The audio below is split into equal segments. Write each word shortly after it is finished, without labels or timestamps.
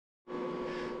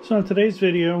So in today's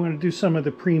video, I'm going to do some of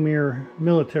the premier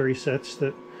military sets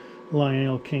that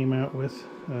Lionel came out with.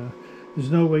 There's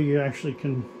no way you actually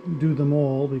can do them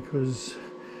all because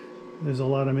there's a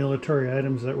lot of military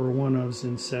items that were one-ofs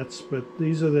in sets, but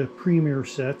these are the premier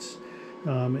sets.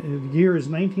 The year is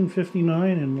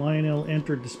 1959 and Lionel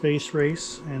entered the space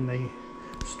race, and they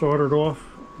started off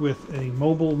with a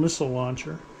mobile missile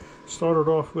launcher. Started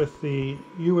off with the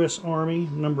U.S. Army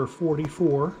number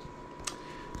 44,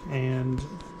 and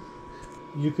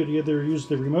you could either use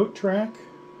the remote track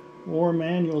or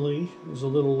manually. There's a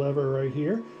little lever right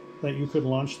here that you could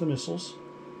launch the missiles.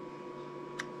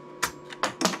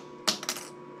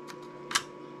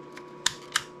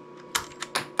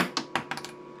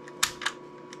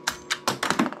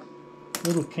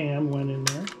 Little cam went in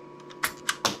there.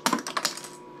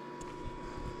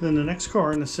 Then the next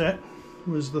car in the set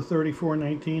was the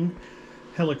 3419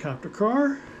 helicopter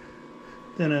car.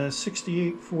 Then a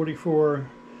 6844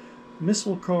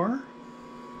 missile car,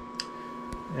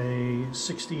 a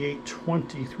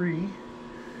 6823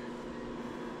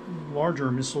 larger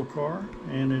missile car,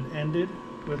 and it ended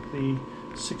with the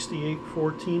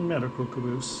 6814 medical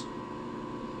caboose.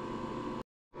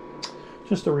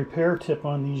 Just a repair tip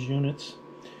on these units.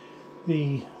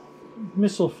 The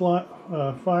missile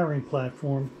firing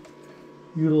platform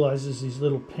utilizes these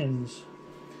little pins,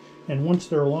 and once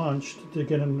they're launched, to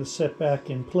get them to set back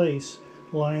in place,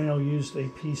 Lionel used a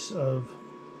piece of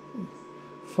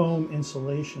foam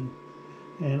insulation,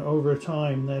 and over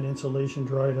time that insulation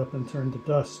dried up and turned to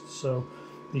dust, so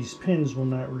these pins will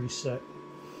not reset.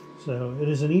 So it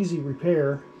is an easy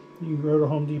repair. You can go to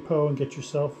Home Depot and get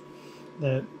yourself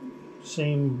that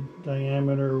same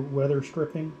diameter weather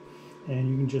stripping, and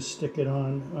you can just stick it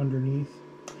on underneath.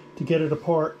 To get it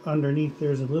apart underneath,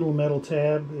 there's a little metal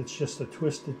tab. It's just a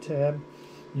twisted tab.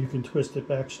 You can twist it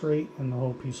back straight and the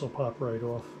whole piece will pop right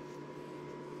off.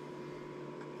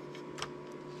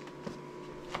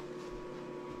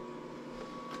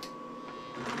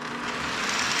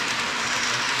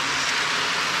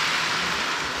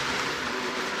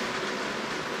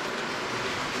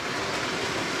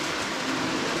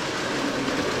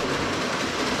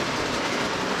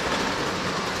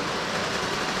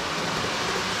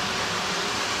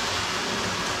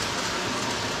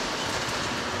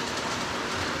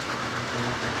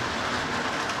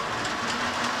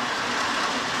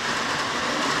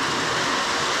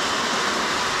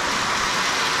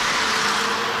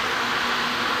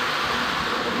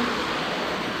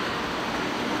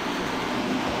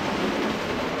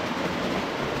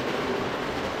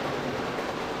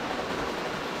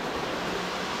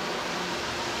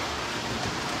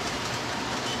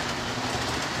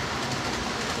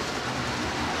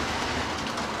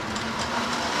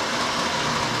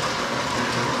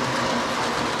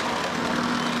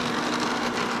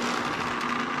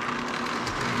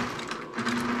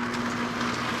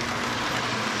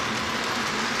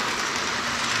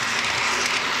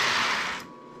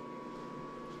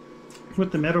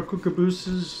 With the medical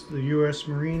cabooses, the U.S.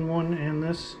 Marine one and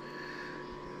this,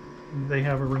 they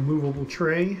have a removable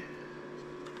tray.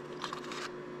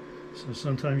 So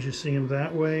sometimes you see them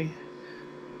that way.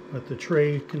 But the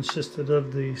tray consisted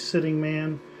of the sitting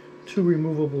man, 2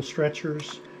 removable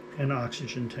stretchers, and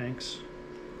oxygen tanks.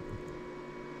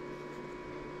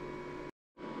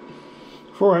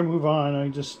 Before I move on,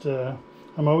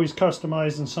 I'm always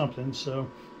customizing something. So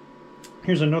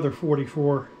here's another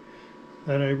 44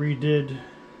 that I redid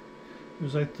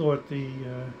because I thought the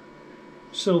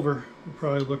silver would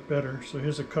probably look better. So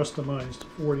here's a customized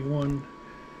 41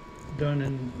 done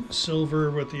in silver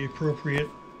with the appropriate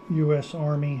U.S.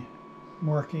 Army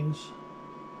markings.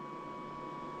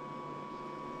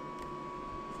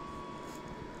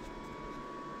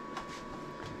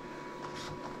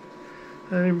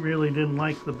 I really didn't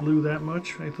like the blue that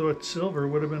much. I thought silver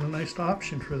would have been a nice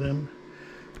option for them.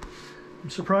 I'm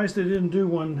surprised they didn't do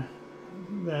one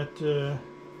that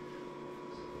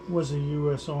was a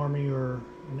U.S. Army or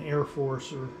an Air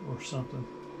Force or something.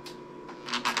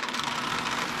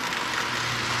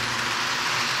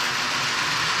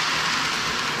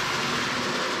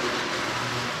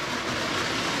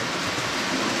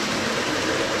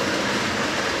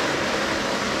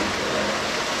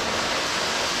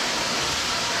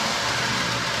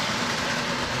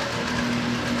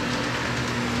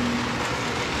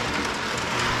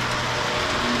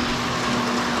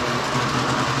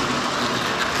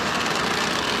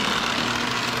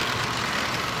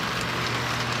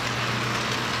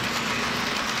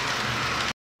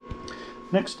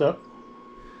 Next up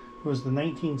was the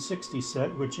 1960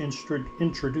 set, which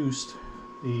introduced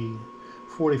the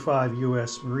 45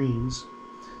 U.S. Marines.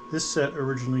 This set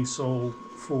originally sold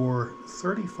for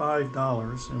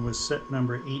 $35 and was set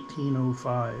number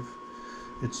 1805.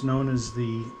 It's known as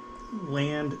the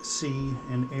Land, Sea,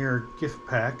 and Air Gift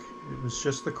Pack. It was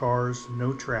just the cars,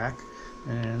 no track,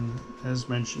 and as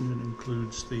mentioned, it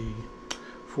includes the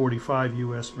 45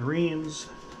 U.S. Marines,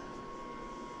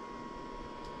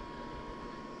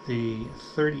 the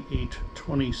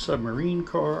 3820 submarine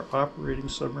car, operating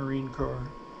submarine car,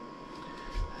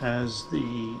 has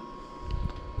the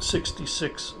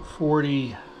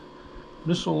 6640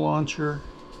 missile launcher,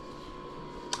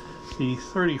 the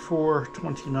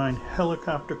 3429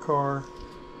 helicopter car,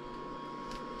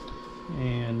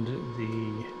 and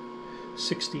the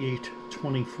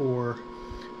 6824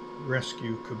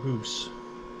 rescue caboose.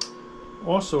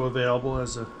 Also available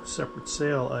as a separate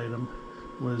sale item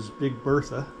was Big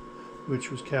Bertha,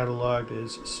 which was cataloged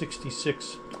as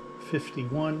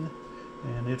 6651,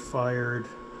 and it fired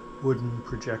wooden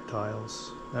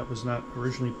projectiles. That was not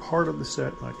originally part of the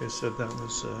set. Like I said, that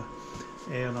was an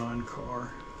add-on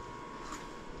car.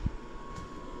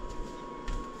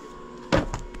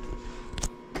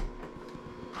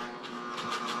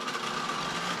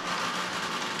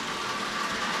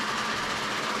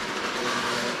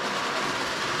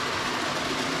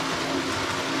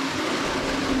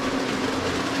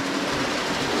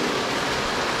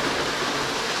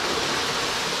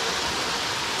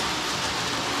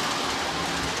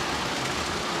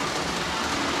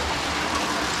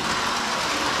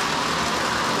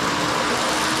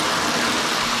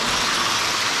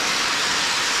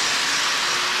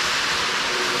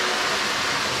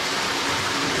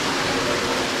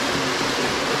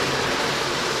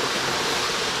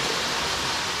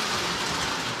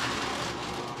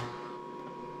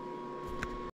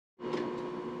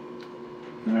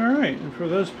 Alright, and for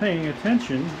those paying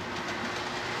attention,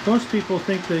 most people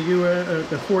think the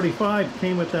 45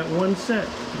 came with that one set,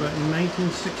 but in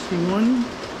 1961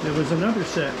 there was another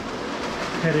set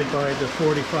headed by the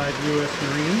 45 U.S.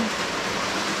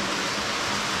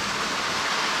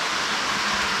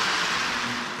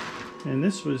 Marines. And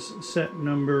this was set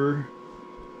number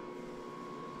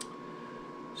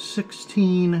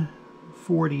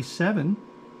 1647.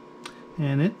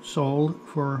 And it sold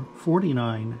for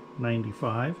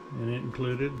 $49.95, and it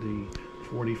included the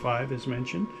 45 as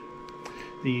mentioned,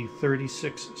 the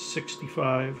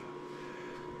 3665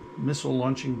 missile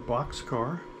launching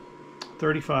boxcar,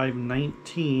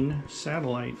 3519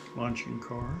 satellite launching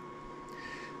car,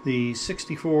 the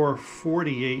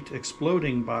 6448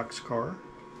 exploding boxcar,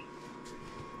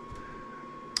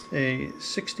 a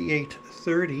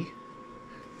 6830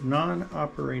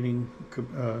 non-operating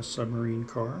submarine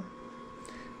car,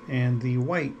 and the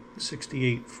white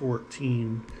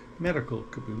 6814 medical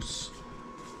caboose.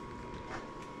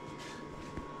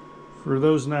 For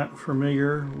those not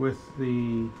familiar with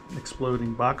the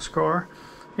exploding boxcar,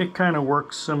 it kind of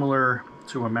works similar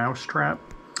to a mousetrap.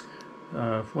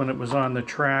 When it was on the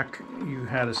track, you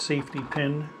had a safety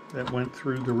pin that went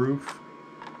through the roof,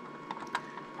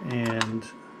 and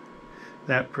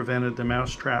that prevented the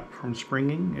mousetrap from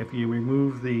springing. If you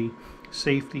remove the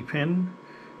safety pin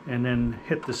and then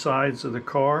hit the sides of the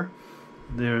car,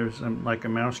 there's like a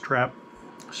mousetrap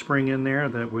spring in there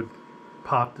that would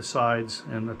pop the sides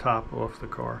and the top off the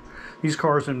car. These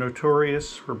cars are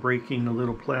notorious for breaking the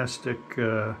little plastic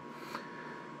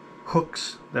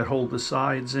hooks that hold the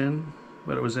sides in,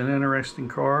 but it was an interesting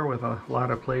car with a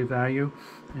lot of play value,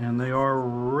 and they are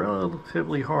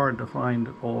relatively hard to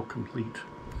find all complete.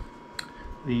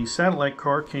 The satellite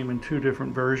car came in two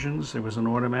different versions. There was an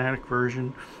automatic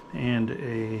version and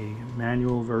a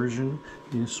manual version.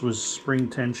 This was spring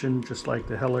tension, just like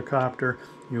the helicopter.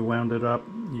 You wound it up,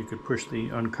 you could push the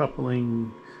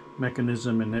uncoupling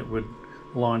mechanism, and it would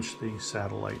launch the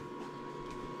satellite.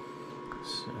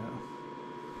 So.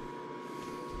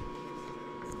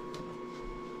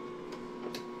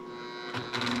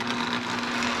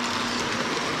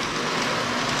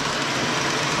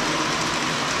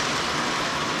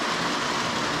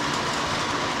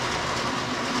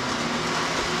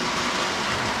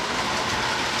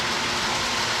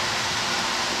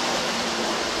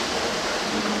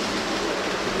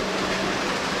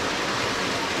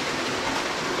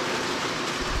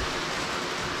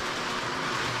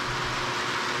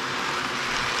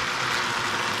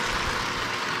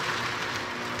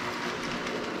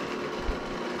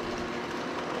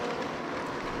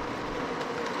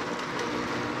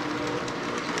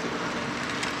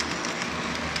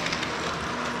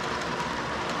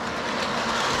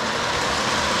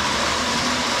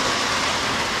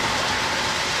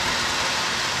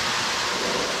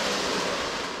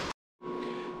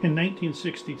 In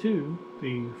 1962,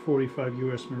 the 45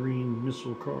 U.S. Marine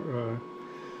missile car,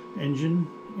 engine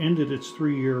ended its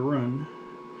 3-year run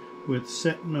with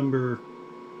set number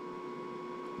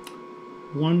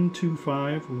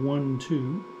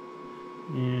 12512,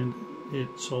 and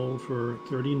it sold for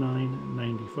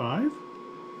 $39.95.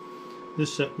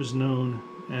 This set was known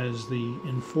as the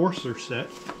Enforcer set.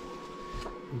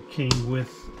 It came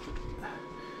with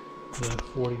the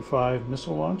 45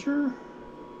 missile launcher,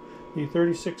 the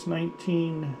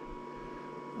 3619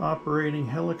 operating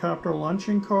helicopter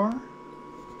launching car,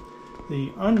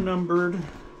 the unnumbered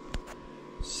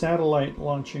satellite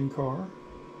launching car,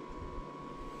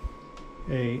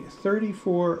 a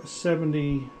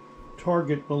 3470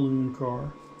 target balloon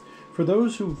car. For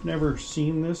those who've never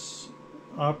seen this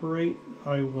operate,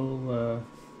 I will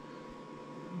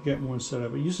get one set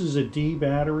up. It uses a D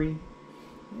battery,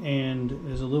 and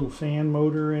there's a little fan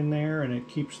motor in there, and it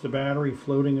keeps the battery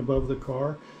floating above the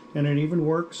car, and it even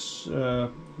works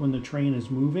when the train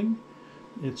is moving.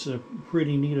 It's a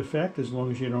pretty neat effect as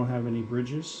long as you don't have any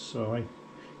bridges, so I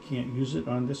can't use it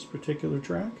on this particular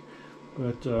track,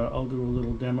 but I'll do a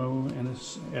little demo and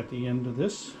at the end of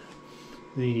this.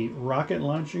 The rocket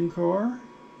launching car,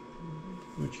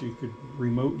 which you could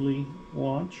remotely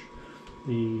launch.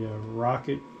 The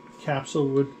rocket capsule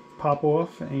would pop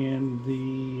off, and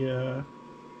the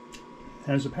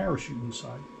has a parachute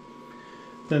inside.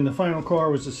 Then the final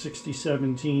car was a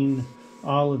 6017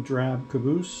 olive drab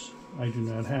caboose. I do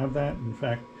not have that. In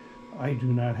fact, I do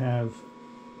not have.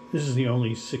 This is the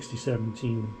only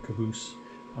 6017 caboose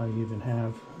I even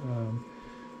have.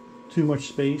 Too much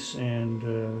space, and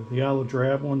the olive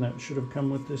drab one that should have come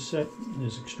with this set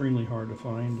is extremely hard to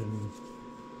find, and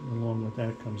along with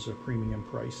that comes a premium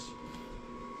price.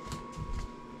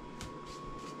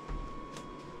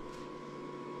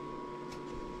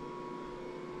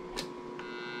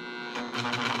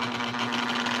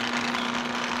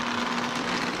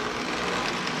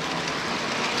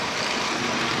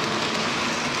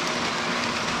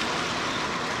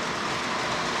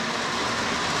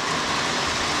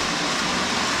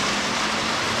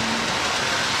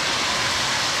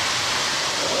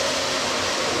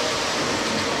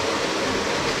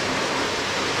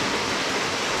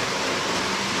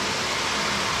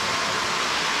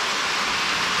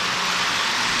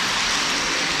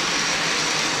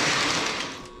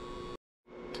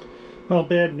 Well,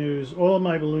 bad news. All of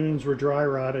my balloons were dry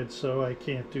rotted, so I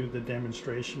can't do the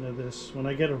demonstration of this. When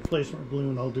I get a replacement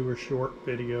balloon, I'll do a short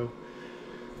video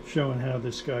showing how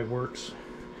this guy works,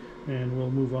 and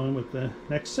we'll move on with the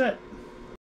next set.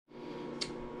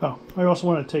 Oh, I also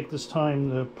want to take this time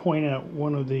to point out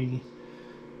one of the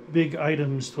big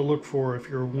items to look for if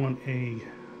you want a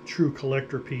true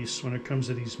collector piece when it comes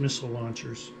to these missile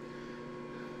launchers.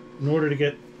 In order to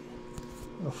get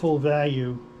a full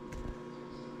value,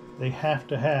 they have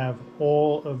to have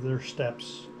all of their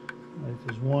steps. Right,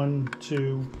 there's 1,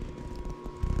 2,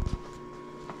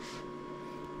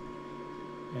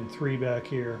 and 3 back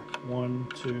here. 1,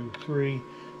 2, 3,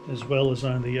 as well as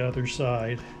on the other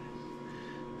side.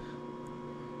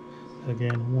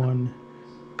 Again, 1,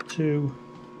 2,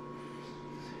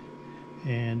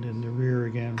 and in the rear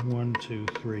again, 1, 2,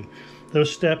 3.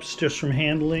 Those steps, just from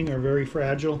handling, are very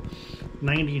fragile.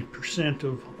 90%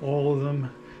 of all of them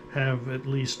have at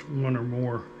least one or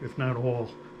more, if not all,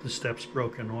 the steps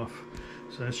broken off.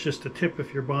 So that's just a tip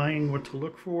if you're buying, what to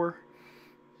look for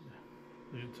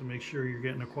to make sure you're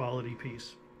getting a quality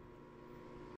piece.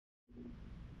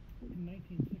 In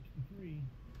 1963,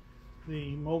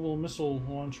 the mobile missile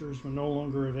launchers were no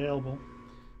longer available,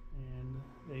 and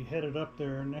they headed up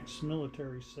their next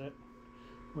military set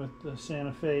with the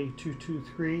Santa Fe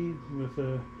 223 with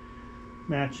a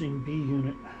matching B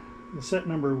unit. The set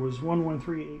number was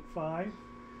 11385,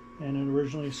 and it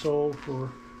originally sold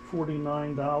for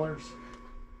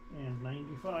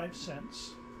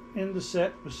 $49.95. In the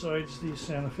set, besides the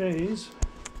Santa Fe's,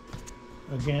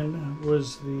 again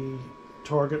was the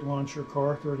target launcher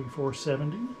car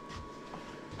 3470,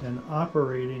 an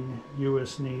operating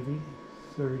U.S. Navy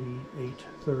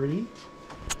 3830,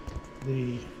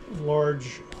 the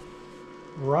large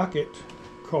rocket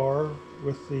car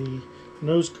with the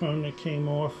nose cone that came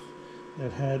off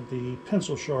that had the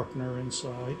pencil sharpener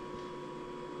inside,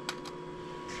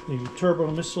 the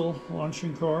turbo missile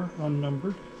launching car,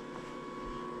 unnumbered,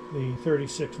 the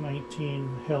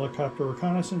 3619 helicopter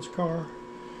reconnaissance car,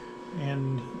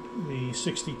 and the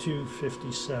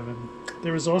 6257.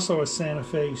 There was also a Santa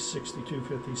Fe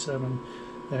 6257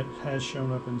 that has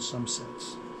shown up in some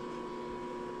sets.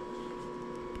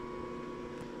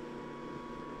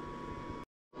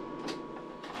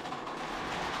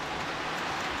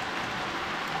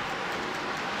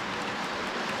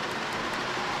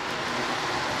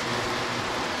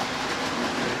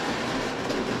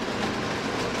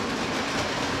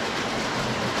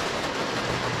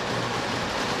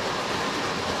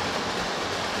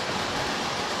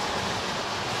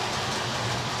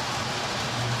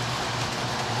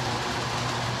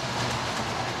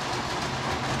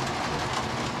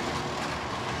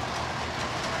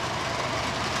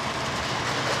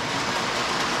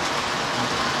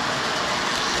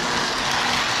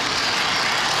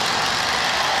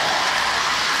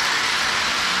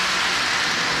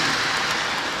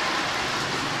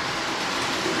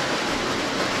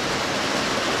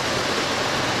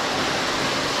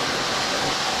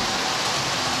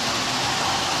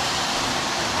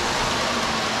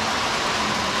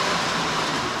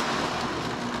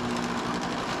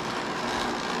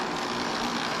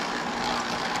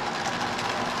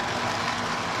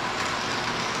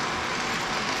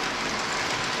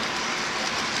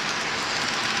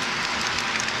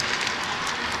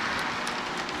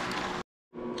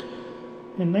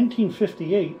 In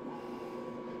 1958,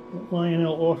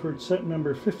 Lionel offered set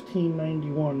number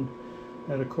 1591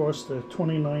 at a cost of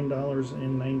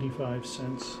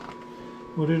 $29.95.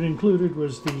 What it included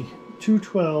was the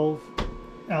 212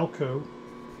 Alco,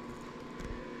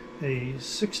 a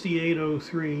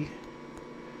 6803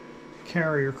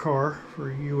 carrier car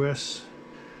for U.S.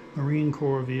 Marine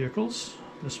Corps vehicles.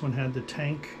 This one had the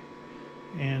tank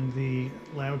and the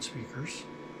loudspeakers.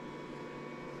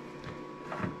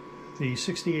 The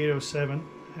 6807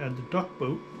 had the duck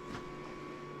boat.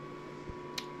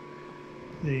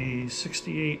 The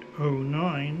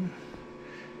 6809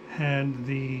 had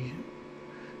the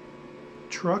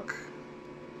truck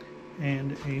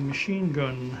and a machine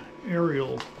gun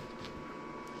aerial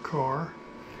car,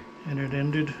 and it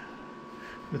ended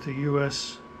with a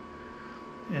U.S.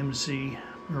 MC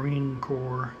Marine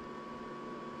Corps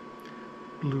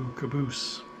blue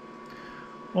caboose.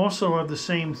 Also of the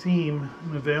same theme,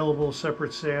 an available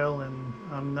separate sale, and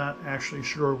I'm not actually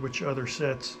sure which other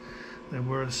sets. There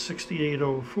was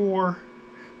 6804,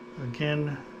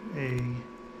 again a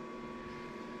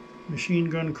machine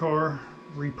gun car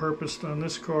repurposed on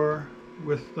this car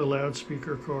with the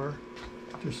loudspeaker car,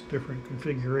 just different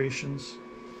configurations.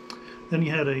 Then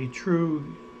you had a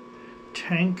true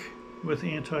tank with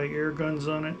anti-air guns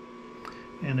on it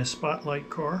and a spotlight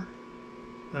car.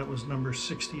 That was number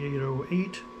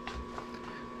 6808.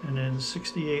 And then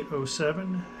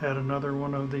 6807 had another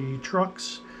one of the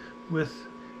trucks with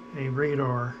a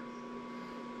radar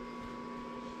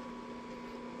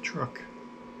truck.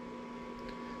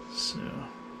 So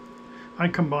I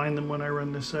combine them when I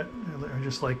run this set. I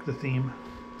just like the theme.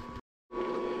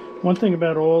 One thing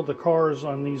about all the cars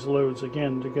on these loads,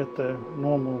 again, to get the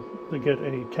normal, to get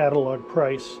a catalog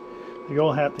price, they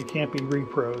can't be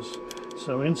repros.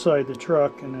 So inside the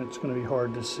truck, and it's going to be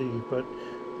hard to see, but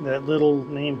that little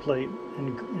nameplate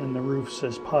in the roof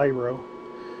says Pyro,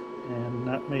 and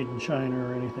not made in China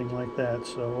or anything like that.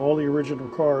 So all the original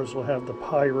cars will have the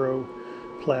Pyro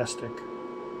plastic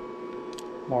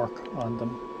mark on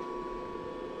them.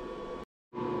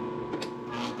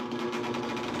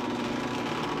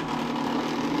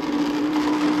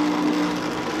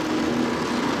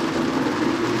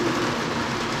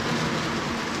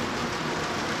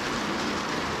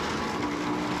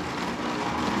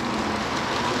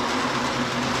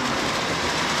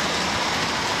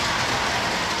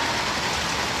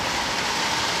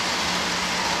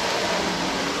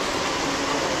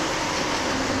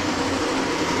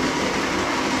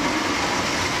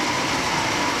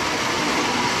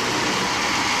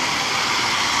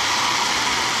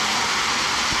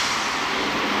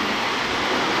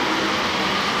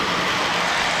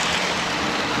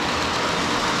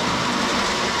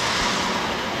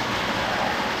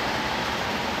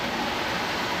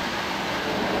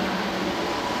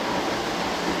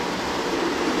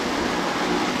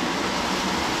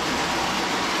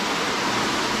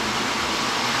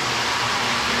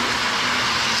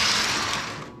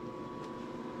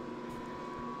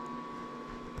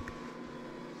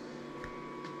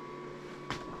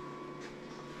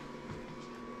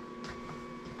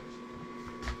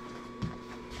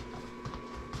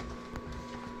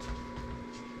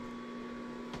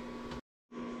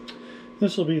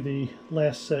 This will be the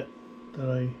last set that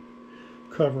I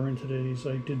cover in today's.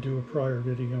 I did do a prior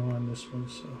video on this one.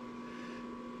 So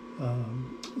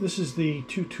this is the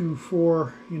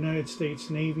 224 United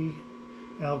States Navy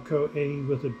Alco A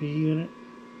with a B unit.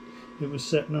 It was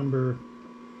set number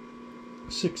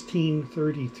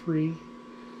 1633,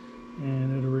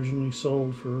 and it originally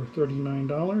sold for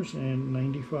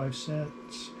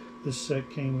 $39.95. This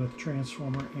set came with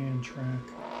transformer and track.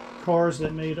 Cars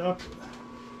that made up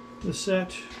the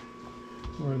set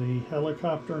were the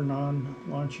helicopter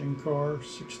non-launching car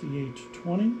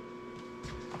 6820,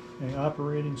 a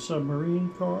operating submarine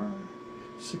car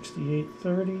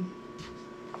 6830,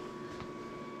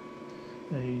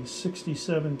 a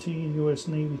 6017 U.S.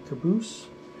 Navy caboose,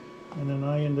 and then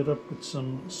I ended up with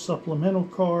some supplemental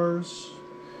cars,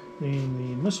 being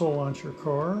the missile launcher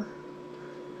car.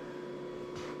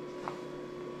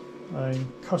 I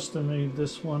custom made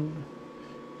this one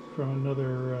from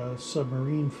another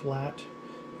submarine flat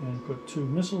and put 2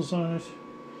 missiles on it,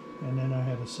 and then I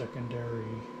had a secondary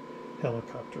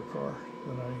helicopter car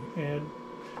that I add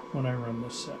when I run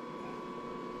this set.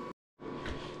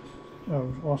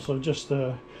 Also, just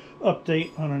an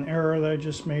update on an error that I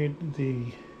just made.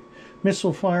 The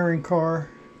missile firing car,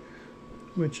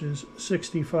 which is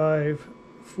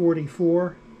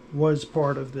 6544, was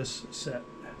part of this set.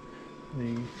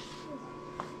 The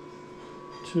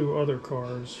 2 other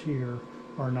cars here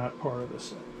are not part of the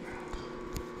set.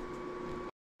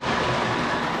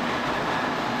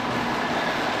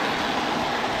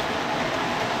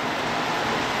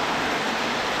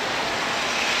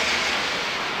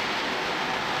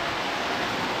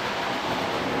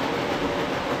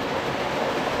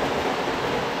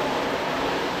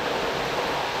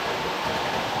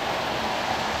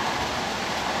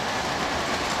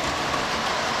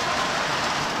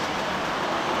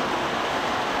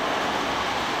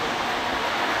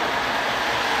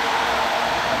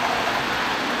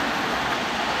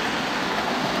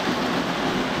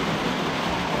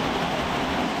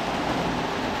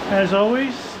 As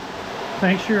always,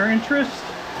 thanks for your interest.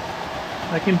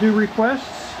 I can do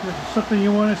requests. If it's something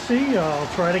you want to see, I'll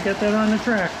try to get that on the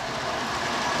track.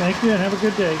 Thank you and have a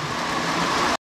good day.